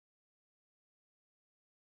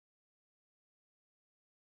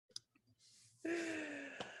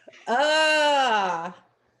Ah,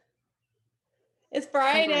 it's Come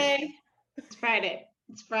on. Friday. It's Friday.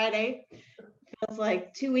 It's Friday. Feels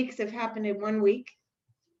like 2 weeks have happened in 1 week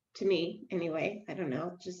to me anyway. I don't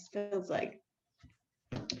know. It just feels like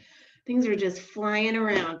things are just flying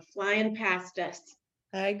around, flying past us.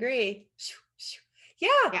 I agree.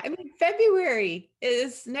 Yeah, Yeah. I mean, February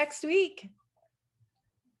is next week.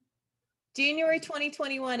 January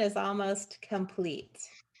 2021 is almost complete.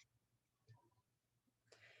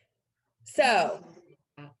 So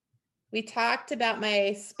we talked about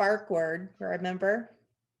my spark word, remember?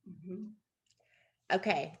 Mm-hmm.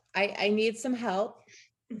 Okay, I need some help.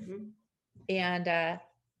 Mm-hmm. And I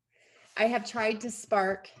have tried to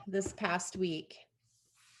spark this past week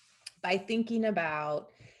by thinking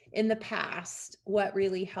about in the past what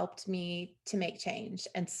really helped me to make change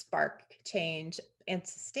and spark change and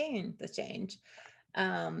sustain the change.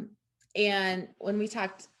 And when we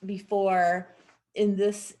talked before in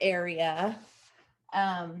this area,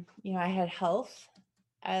 I had health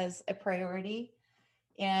as a priority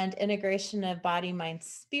and integration of body, mind,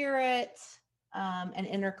 spirit, and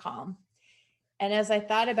inner calm. And as I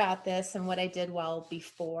thought about this and what I did well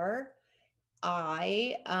before,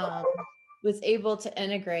 I was able to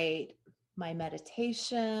integrate my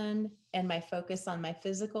meditation and my focus on my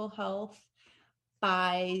physical health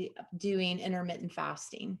by doing intermittent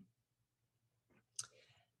fasting.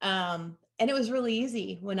 And it was really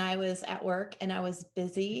easy when I was at work and I was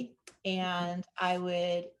busy and I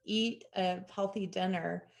would eat a healthy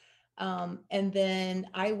dinner. And then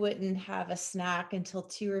I wouldn't have a snack until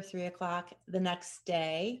 2 or 3 o'clock the next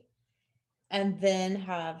day and then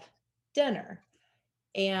have dinner.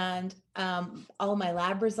 And all my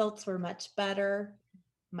lab results were much better.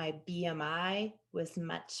 My BMI was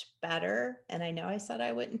much better. And I know I said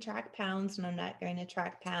I wouldn't track pounds, and I'm not going to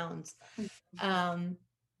track pounds.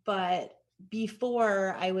 But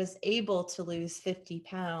before I was able to lose 50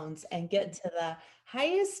 pounds and get to the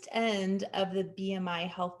highest end of the BMI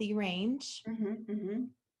healthy range. Mm-hmm. Mm-hmm.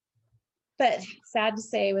 But sad to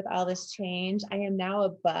say, with all this change, I am now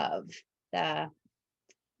above the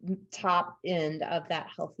top end of that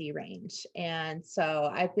healthy range. And so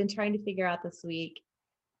I've been trying to figure out this week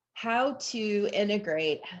how to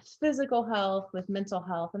integrate physical health with mental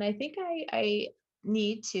health. And I think I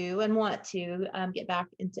need to and want to get back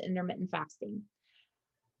into intermittent fasting.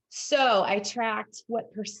 So I tracked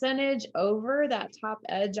what percentage over that top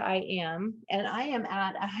edge I am, and I am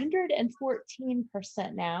at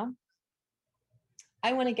 114% now.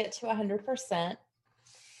 I want to get to 100%.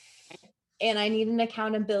 And I need an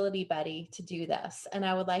accountability buddy to do this. And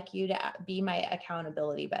I would like you to be my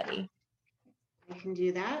accountability buddy. I can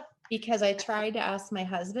do that. Because I tried to ask my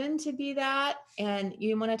husband to be that. And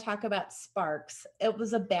you want to talk about sparks. It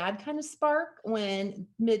was a bad kind of spark when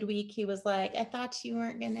midweek he was like, I thought you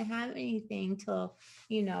weren't going to have anything till,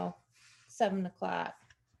 7 o'clock.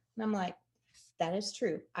 And I'm like, that is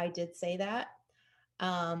true. I did say that.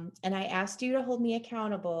 And I asked you to hold me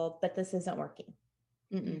accountable, but this isn't working.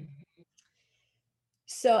 Mm-mm.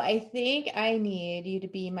 So I think I need you to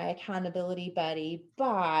be my accountability buddy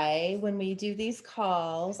by when we do these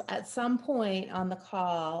calls, at some point on the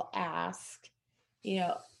call, ask,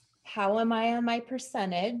 how am I on my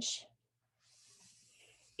percentage?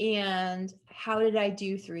 And how did I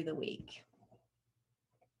do through the week?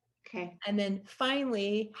 Okay. And then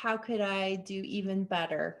finally, how could I do even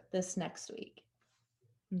better this next week?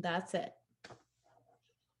 That's it.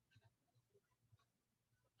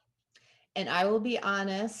 And I will be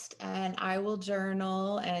honest and I will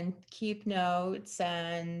journal and keep notes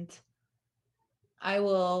and I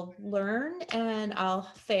will learn and I'll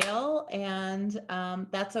fail and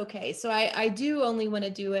that's okay. So I do only want to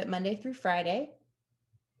do it Monday through Friday.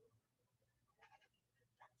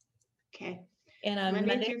 Okay. And on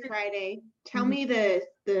Monday through Friday. Tell me the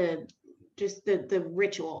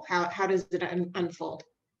ritual. How does it unfold?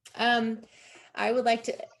 I would like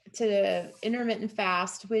to intermittent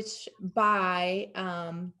fast, which by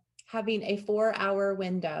having a 4-hour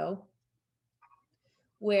window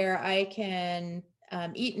where I can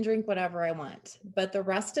eat and drink whatever I want. But the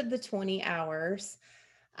rest of the 20 hours,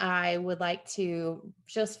 I would like to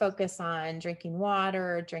just focus on drinking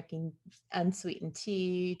water, drinking unsweetened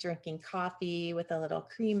tea, drinking coffee with a little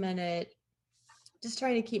cream in it, just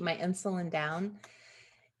trying to keep my insulin down.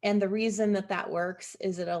 And the reason that works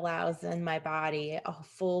is it allows in my body a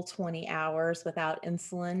full 20 hours without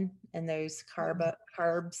insulin and those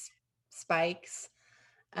carbs spikes,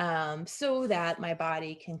 so that my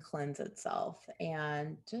body can cleanse itself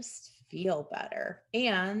and just feel better.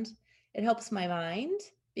 And it helps my mind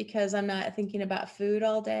because I'm not thinking about food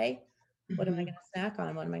all day. What am I going to snack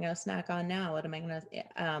on? What am I going to snack on now? What am I going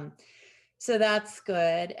to, so that's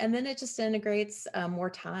good. And then it just integrates more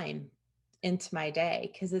time into my day,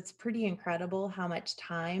 because it's pretty incredible how much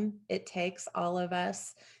time it takes all of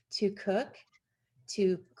us to cook,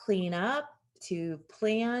 to clean up, to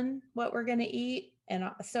plan what we're going to eat. And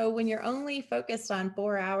so when you're only focused on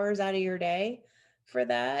 4 hours out of your day for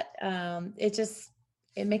that,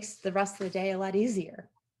 it makes the rest of the day a lot easier.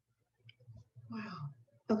 Wow.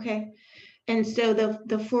 Okay. And so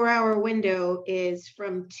the 4 hour window is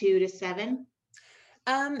from 2 to 7.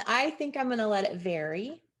 I think I'm going to let it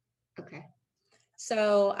vary. Okay.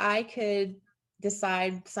 So I could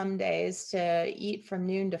decide some days to eat from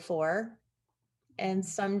noon to 4. And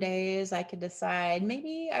some days I could decide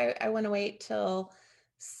maybe I want to wait till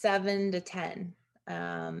 7 to 10,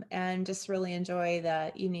 and just really enjoy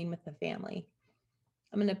the evening with the family.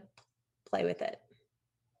 I'm going to play with it.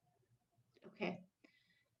 Okay.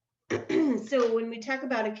 So when we talk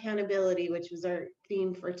about accountability, which was our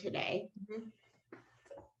theme for today,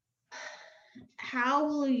 how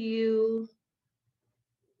will you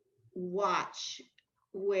watch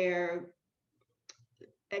where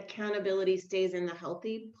accountability stays in the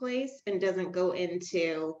healthy place and doesn't go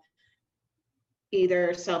into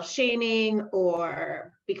either self-shaming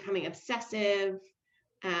or becoming obsessive,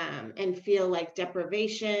 and feel like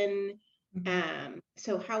deprivation?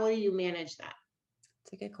 So how will you manage that?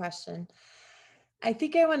 It's a good question. I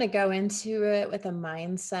think I want to go into it with a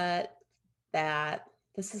mindset that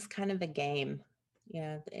this is kind of a game,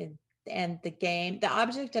 and the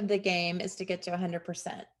object of the game is to get to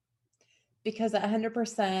 100%, because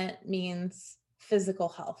 100% means physical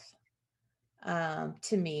health,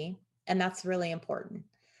 to me, and that's really important.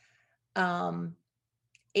 And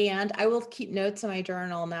I will keep notes in my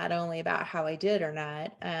journal, not only about how I did or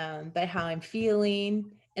not, but how I'm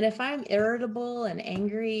feeling. And if I'm irritable and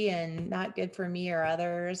angry and not good for me or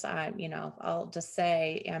others, I'll just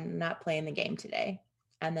say I'm not playing the game today.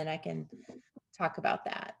 And then I can talk about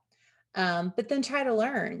that. But then try to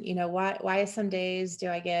learn, why some days do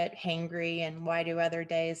I get hangry and why do other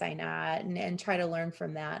days I not, and try to learn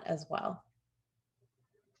from that as well.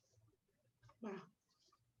 Wow.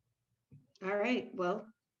 All right. Well,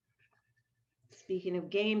 speaking of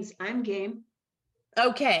games, I'm game.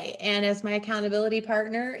 Okay. And as my accountability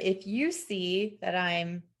partner, if you see that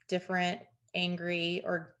I'm different, angry,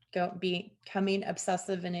 or becoming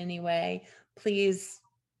obsessive in any way, please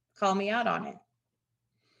call me out on it.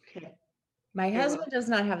 Okay. My husband does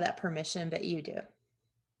not have that permission, but you do.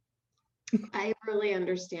 I really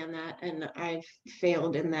understand that. And I've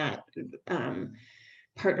failed in that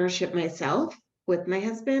partnership myself with my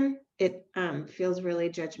husband. It feels really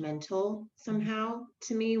judgmental somehow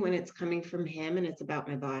to me when it's coming from him and it's about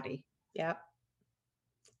my body. Yep.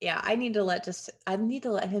 Yeah, I need to let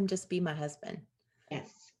him just be my husband. Yes.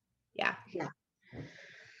 Yeah. Yeah.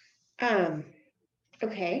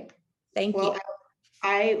 Okay. Thank you.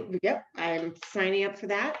 Yep, I'm signing up for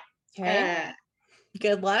that. Okay.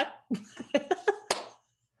 Good luck.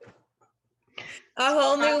 A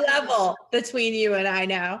whole new level between you and I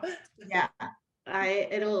now. Yeah.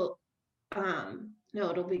 It'll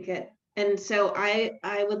be good. And so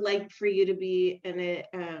I would like for you to be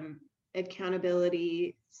an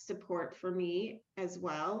accountability support for me as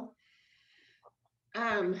well. We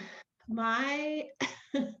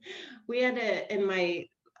had in my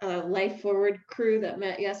Life Forward crew that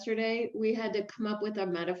met yesterday, we had to come up with a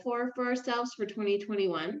metaphor for ourselves for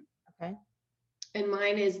 2021. Okay. And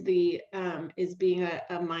mine is being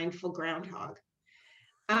a mindful groundhog.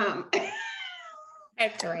 I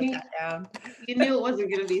have to write that down. You knew it wasn't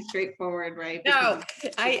going to be straightforward, right? No,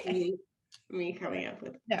 me coming up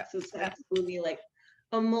with no. So it would be like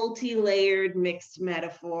a multi-layered mixed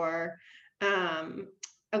metaphor.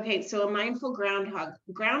 Okay, so a mindful groundhog.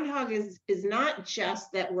 Groundhog is not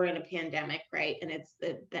just that we're in a pandemic, right? And it's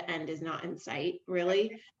the end is not in sight,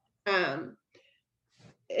 really. And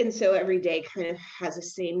so every day kind of has a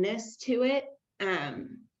sameness to it.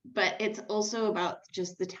 But it's also about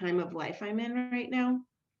just the time of life I'm in right now,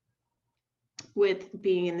 with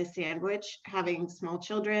being in the sandwich, having small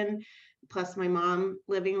children, plus my mom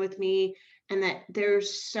living with me, and that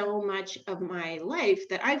there's so much of my life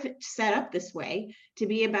that I've set up this way to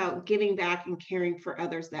be about giving back and caring for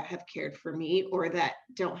others that have cared for me or that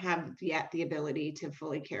don't have yet the ability to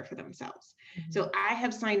fully care for themselves. Mm-hmm. So I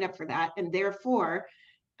have signed up for that, and therefore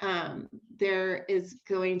there is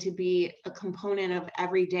going to be a component of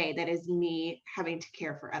every day that is me having to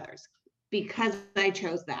care for others because I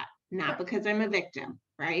chose that, not because I'm a victim,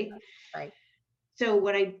 right? Right. So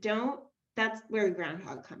that's where the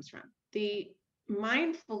groundhog comes from. The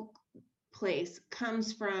mindful place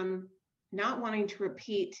comes from not wanting to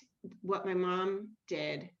repeat what my mom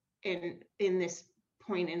did in this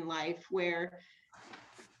point in life, where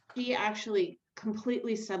she actually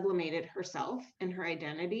completely sublimated herself and her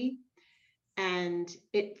identity, and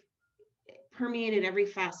it permeated every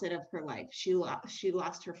facet of her life. She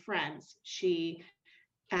lost her friends. She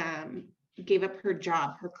gave up her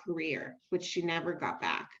job, her career, which she never got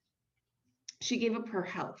back. She gave up her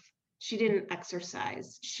health. She didn't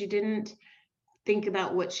exercise. She didn't think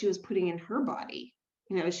about what she was putting in her body.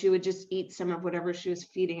 You know, she would just eat some of whatever she was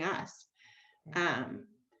feeding us.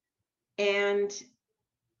 And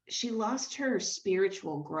she lost her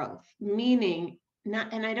spiritual growth, meaning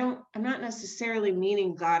I'm not necessarily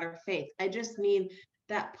meaning God or faith. I just mean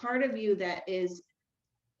that part of you that is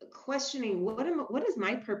questioning, what is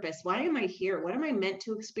my purpose? Why am I here? What am I meant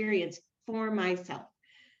to experience for myself?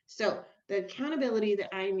 So the accountability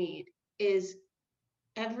that I need is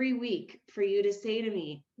every week for you to say to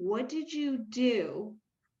me, what did you do?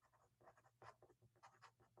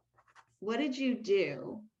 What did you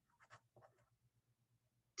do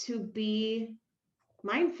to be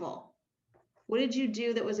mindful? What did you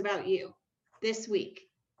do that was about you this week,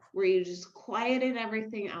 where you just quieted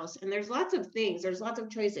everything else? And there's lots of things, there's lots of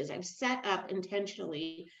choices. I've set up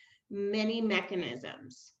intentionally many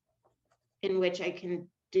mechanisms in which I can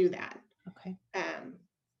do that. Okay.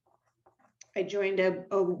 I joined a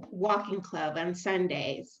walking club on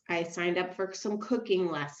Sundays. I signed up for some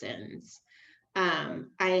cooking lessons.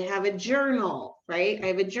 I have a journal, right? I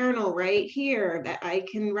have a journal right here that I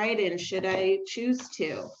can write in should I choose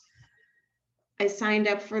to. I signed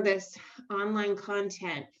up for this online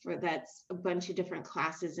content that's a bunch of different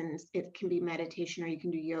classes, and it can be meditation, or you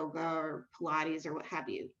can do yoga or Pilates or what have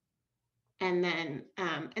you. And then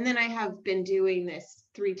I have been doing this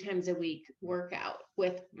 3 times a week workout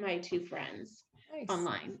with my 2 friends. Nice.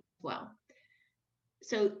 Online as well.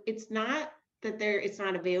 So it's not that it's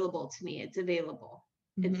not available to me. It's available.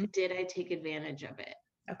 Mm-hmm. It's, did I take advantage of it?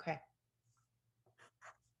 Okay.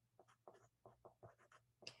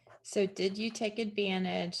 So did you take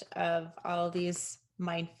advantage of all these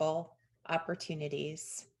mindful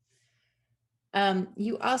opportunities?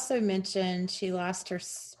 You also mentioned she lost her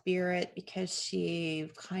spirit because she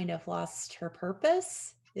kind of lost her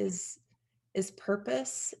purpose. Is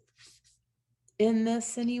purpose in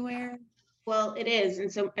this anywhere? Well, it is.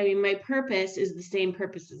 And so, I mean, my purpose is the same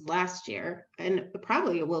purpose as last year, and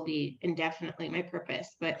probably it will be indefinitely my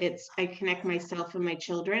purpose, but I connect myself and my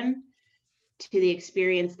children to the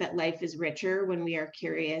experience that life is richer when we are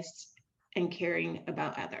curious and caring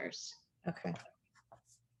about others. Okay.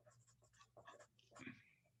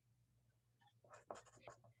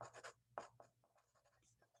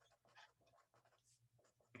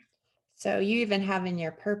 So you even have in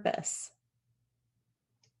your purpose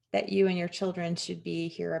that you and your children should be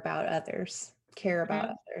here about others, care about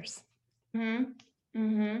others. Mm-hmm.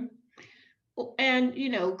 Mm-hmm. And, you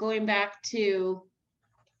know, going back to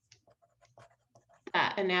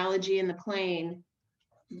that analogy in the plane,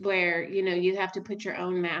 where, you know, you have to put your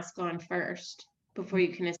own mask on first before you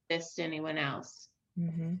can assist anyone else.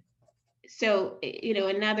 Mm-hmm. So, you know,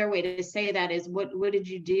 another way to say that is, what did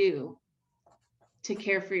you do to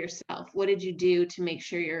care for yourself? What did you do to make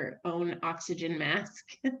sure your own oxygen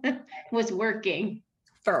mask was working?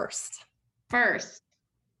 First.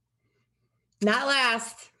 Not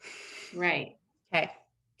last. Right. Okay.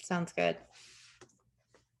 Sounds good.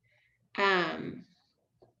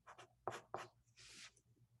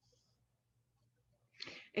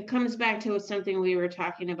 It comes back to something we were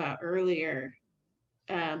talking about earlier,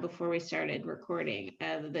 before we started recording,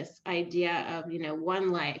 this idea of, you know,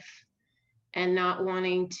 one life, and not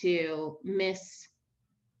wanting to miss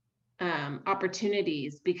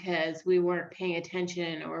opportunities because we weren't paying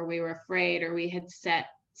attention, or we were afraid, or we had set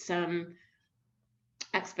some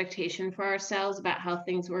expectation for ourselves about how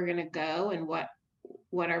things were going to go and what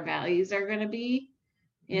our values are going to be.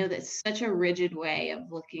 You know, that's such a rigid way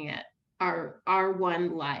of looking at our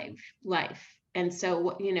one life. And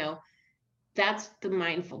so, you know, that's the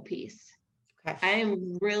mindful piece. Okay. I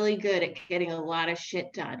am really good at getting a lot of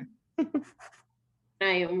shit done. I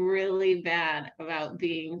am really bad about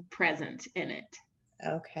being present in it.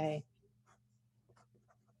 Okay.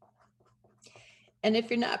 And if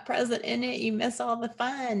you're not present in it, you miss all the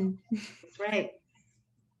fun. That's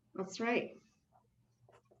right.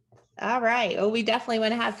 All right. Well, we definitely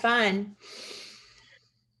want to have fun.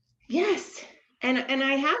 Yes. And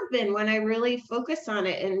I have been, when I really focus on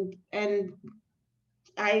it, and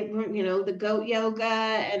I, you know, the goat yoga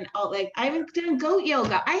and all, like, I haven't done goat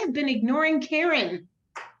yoga. I have been ignoring Karen,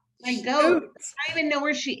 my goat. I don't even know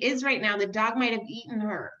where she is right now. The dog might have eaten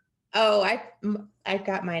her. Oh, I've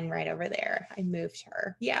got mine right over there. I moved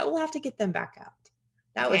her. Yeah, we'll have to get them back out.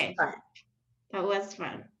 That was Okay, fun. that was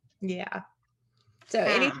fun. Yeah. So Um,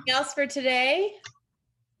 anything else for today?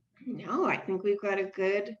 no, I think we've got a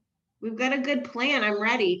good plan. I'm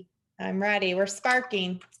ready. I'm ready. We're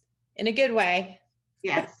sparking in a good way.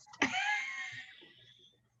 Yes.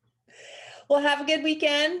 Well, have a good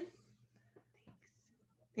weekend.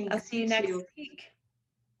 I'll Thanks, see you you next too. week.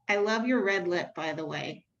 I love your red lip, by the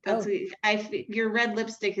way. Oh, Your red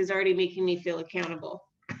lipstick is already making me feel accountable.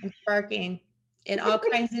 I'm sparking in all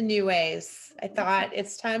kinds of new ways. I thought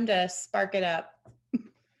it's time to spark it up.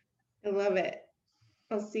 I love it.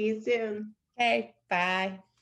 I'll see you soon. Okay, bye.